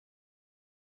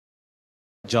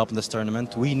job in this tournament.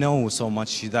 We know so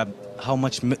much how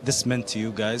much this meant to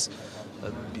you guys.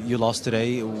 You lost today.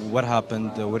 What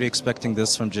happened? Were you expecting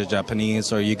this from the Japanese,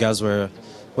 or you guys were?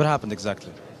 What happened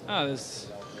exactly?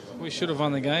 We should have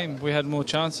won the game. We had more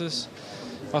chances.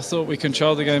 I thought we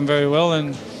controlled the game very well, and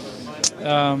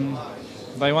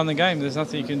they won the game. There's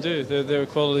nothing you can do. They're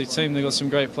a quality team. They've got some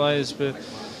great players, but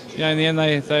in the end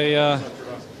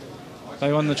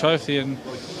they won the trophy, and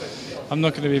I'm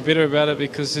not going to be bitter about it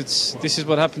because this is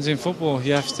what happens in football.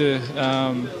 You have to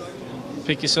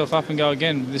pick yourself up and go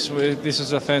again. This was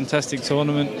a fantastic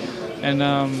tournament, and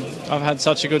I've had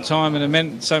such a good time, and it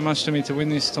meant so much to me to win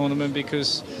this tournament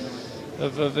because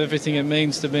of everything it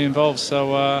means to be involved. So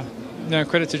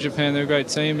credit to Japan. They're a great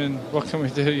team, and what can we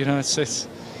do?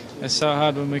 It's so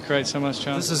hard when we create so much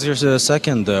chance. This is your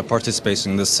second participation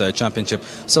in this championship,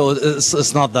 so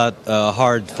it's not that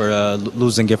hard for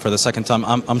losing it for the second time.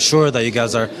 I'm sure that you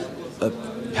guys are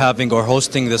having or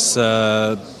hosting this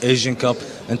Asian Cup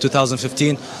in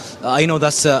 2015. I know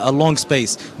that's a long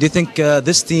space. Do you think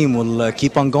this team will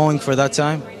keep on going for that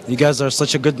time? You guys are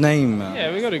such a good name.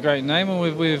 Yeah, we've got a great name, and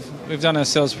we've done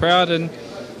ourselves proud. And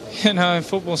in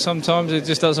football sometimes it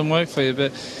just doesn't work for you,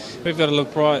 but we've got to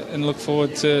look bright and look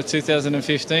forward to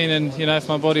 2015. And if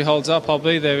my body holds up, I'll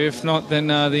be there. If not, then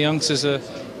the youngsters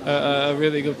are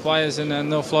really good players,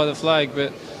 and they'll fly the flag.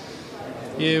 But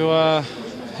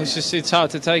it's hard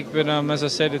to take. But as I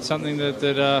said, it's something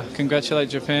that congratulate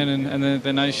Japan and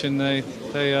the nation. They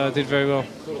did very well.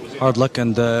 Hard luck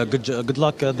and good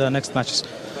luck the next matches.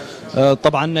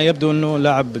 طبعا يبدو انه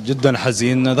لاعب جدا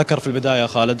حزين. ذكر في البدايه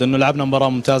خالد انه لعبنا مباراه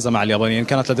ممتازه مع اليابانيين،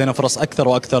 كانت لدينا فرص اكثر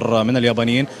واكثر من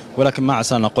اليابانيين، ولكن ما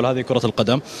عسانا نقول هذه كره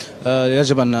القدم.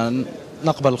 يجب ان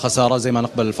نقبل الخساره زي ما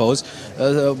نقبل الفوز.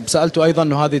 سالته ايضا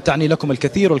انه هذه تعني لكم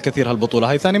الكثير والكثير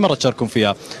هالبطوله، هي ثاني مره تشاركون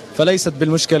فيها، فليست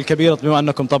بالمشكله الكبيره بما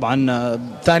انكم طبعا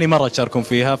ثاني مره تشاركون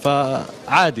فيها،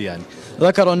 فعادي يعني.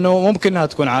 ذكر انه ممكن انها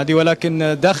تكون عادي،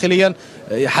 ولكن داخليا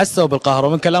حسوا بالقهر،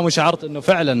 ومن كلامه شعرت انه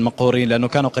فعلا مقهورين لانه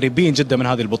كانوا قريبين جدا من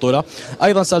هذه البطوله.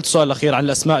 ايضا سالت السؤال الاخير عن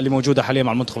الاسماء اللي موجوده حاليا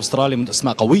مع المنتخب الاسترالي،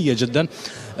 اسماء قويه جدا.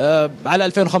 على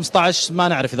 2015 ما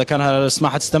نعرف اذا كان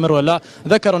الاسماء حتستمر ولا لا.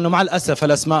 ذكر انه مع الاسف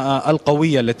الاسماء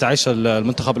القويه اللي تعيشها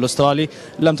المنتخب الاسترالي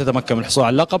لم تتمكن من الحصول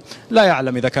على اللقب، لا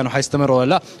يعلم اذا كانوا حيستمروا ولا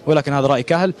لا، ولكن هذا راي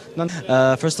كاهل.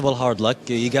 First of all, hard luck.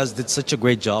 You guys did such a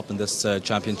great job in this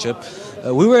championship.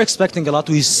 We were expecting a lot.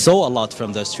 We saw a lot from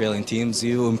the Australian teams.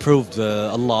 You improved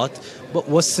a lot. But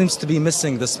what seems to be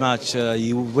missing this match?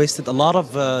 You wasted a lot of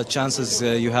chances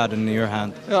you had in your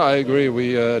hand. Yeah, I agree. We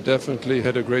definitely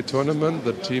had a great tournament.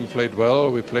 The team played well.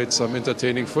 We played some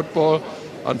entertaining football.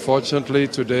 Unfortunately,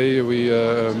 today we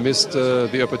missed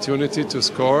the opportunity to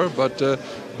score, but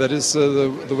that is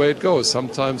the way it goes.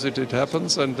 Sometimes it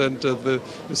happens, and then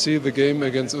you see the game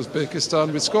against Uzbekistan,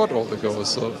 we scored all the goals.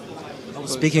 So.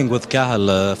 Speaking with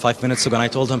Kahiel 5 minutes ago, and I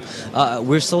told him,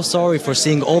 we're so sorry for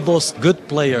seeing all those good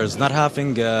players not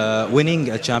having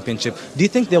winning a championship. Do you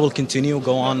think they will continue,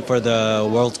 go on for the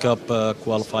World Cup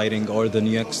qualifying or the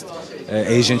next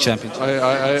Asian Championship?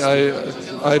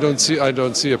 I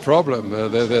don't see a problem.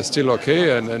 They're still okay,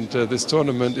 and this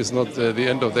tournament is not the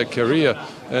end of their career.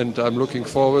 And I'm looking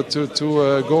forward to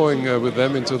going with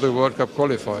them into the World Cup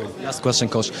qualifying. Last question,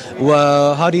 Coach.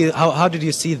 How did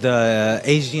you see the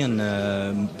Asian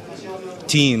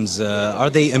teams?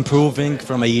 Are they improving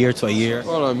from a year to a year?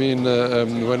 Well, I mean,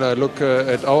 when I look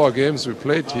at our games we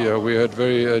played here, we had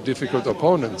very difficult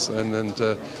opponents, and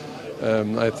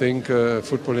I think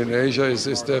football in Asia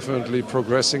is definitely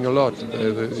progressing a lot.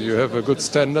 You have a good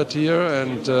standard here,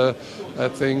 and I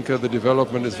think the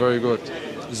development is very good.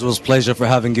 It was a pleasure for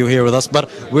having you here with us, but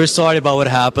we're sorry about what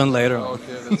happened later.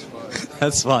 Okay, that's fine.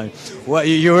 That's fine. Well,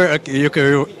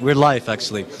 we're live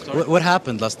actually. What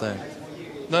happened last time?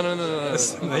 No.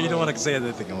 You don't want to say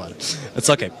anything about it. It's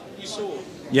okay.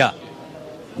 Yeah.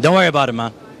 Don't worry about it,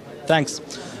 man. Thanks.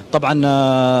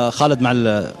 طبعا خالد مع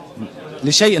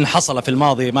لشيء حصل في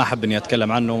الماضي ما أحب إني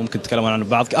أتكلم عنه، ممكن تتكلمون عنه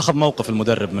بعض. أخذ موقف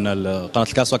المدرب من قناة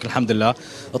الكاس، ولكن الحمد لله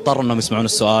اضطروا إنهم يسمعون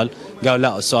السؤال، قالوا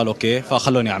لا السؤال أوكي،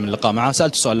 فخلوني أعمل لقاء معه.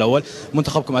 سألت السؤال الأول: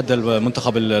 منتخبكم أدى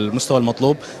المنتخب المستوى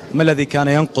المطلوب، ما الذي كان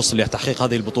ينقص لتحقيق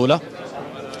هذه البطولة؟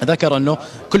 ذكر أنه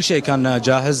كل شيء كان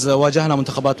جاهز، واجهنا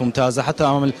منتخبات ممتازة، حتى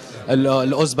أمام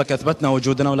الأوزبك أثبتنا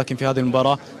وجودنا، ولكن في هذه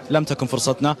المباراة لم تكن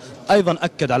فرصتنا. أيضا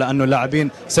أكد على أن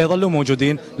اللاعبين سيظلوا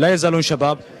موجودين، لا يزالون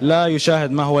شباب، لا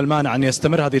يشاهد ما هو المانع أن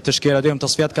يستمر هذه التشكيلة، لديهم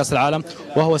تصفيات كأس العالم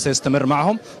وهو سيستمر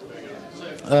معهم.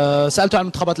 سألته عن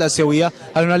المنتخبات الآسيوية،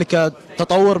 هل هنالك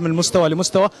تطور من مستوى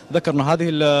لمستوى؟ ذكر أن هذه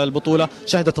البطولة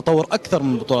شهدت تطور أكثر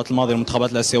من البطولات الماضية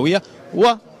للمنتخبات الآسيوية،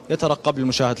 ويترقب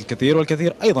للمشاهد الكثير،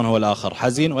 والكثير أيضا هو الآخر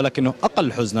حزين ولكنه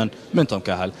أقل حزنا من توم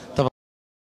كاهل.